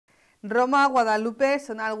Roma, Guadalupe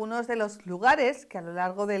son algunos de los lugares que a lo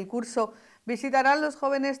largo del curso visitarán los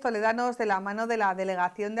jóvenes toledanos de la mano de la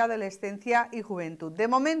Delegación de Adolescencia y Juventud. De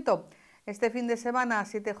momento, este fin de semana,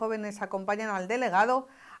 7 jóvenes acompañan al delegado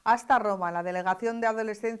hasta Roma. La Delegación de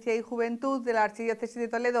Adolescencia y Juventud de la Archidiócesis de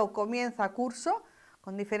Toledo comienza curso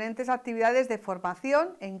con diferentes actividades de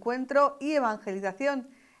formación, encuentro y evangelización,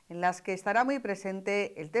 en las que estará muy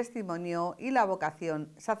presente el testimonio y la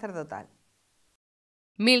vocación sacerdotal.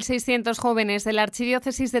 1.600 jóvenes de la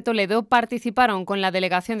Archidiócesis de Toledo participaron con la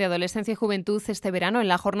Delegación de Adolescencia y Juventud este verano en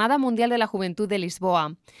la Jornada Mundial de la Juventud de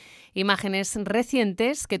Lisboa. Imágenes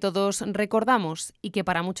recientes que todos recordamos y que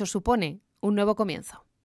para muchos supone un nuevo comienzo.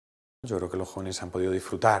 Yo creo que los jóvenes han podido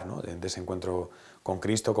disfrutar, ¿no?, de ese encuentro con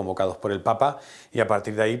Cristo, convocados por el Papa, y a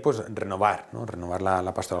partir de ahí pues renovar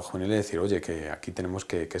la pastoral juvenil y decir, oye, que aquí tenemos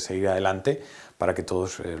que seguir adelante para que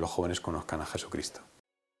todos los jóvenes conozcan a Jesucristo.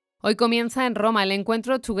 Hoy comienza en Roma el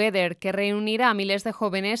encuentro Together, que reunirá a miles de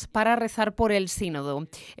jóvenes para rezar por el sínodo.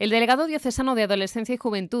 El delegado diocesano de Adolescencia y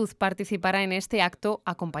Juventud participará en este acto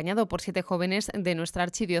acompañado por 7 jóvenes de nuestra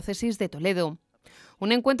Archidiócesis de Toledo.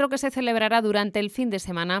 Un encuentro que se celebrará durante el fin de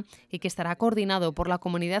semana y que estará coordinado por la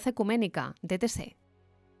comunidad ecuménica de TC.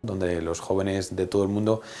 Donde los jóvenes de todo el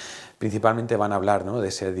mundo principalmente van a hablar, ¿no?, de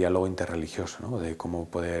ese diálogo interreligioso, ¿no?, de cómo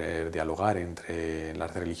poder dialogar entre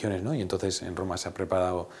las religiones, ¿no? Y entonces en Roma se ha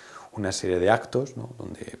preparado una serie de actos, ¿no?,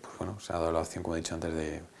 donde pues, bueno, se ha dado la opción, como he dicho antes,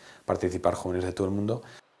 de participar jóvenes de todo el mundo.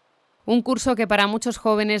 Un curso que para muchos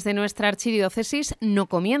jóvenes de nuestra archidiócesis no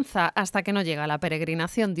comienza hasta que no llega la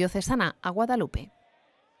peregrinación diocesana a Guadalupe.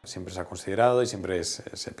 Siempre se ha considerado y siempre es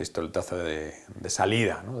ese pistoletazo de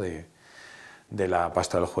salida, ¿no?, de la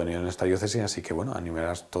pastoral juvenil en nuestra diócesis, así que bueno, animar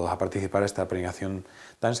a todos a participar en esta peregrinación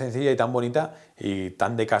tan sencilla y tan bonita y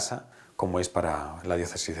tan de casa como es para la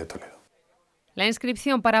diócesis de Toledo. La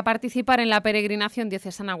inscripción para participar en la peregrinación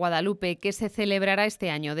diocesana a Guadalupe, que se celebrará este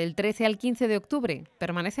año del 13 al 15 de octubre,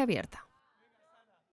 permanece abierta.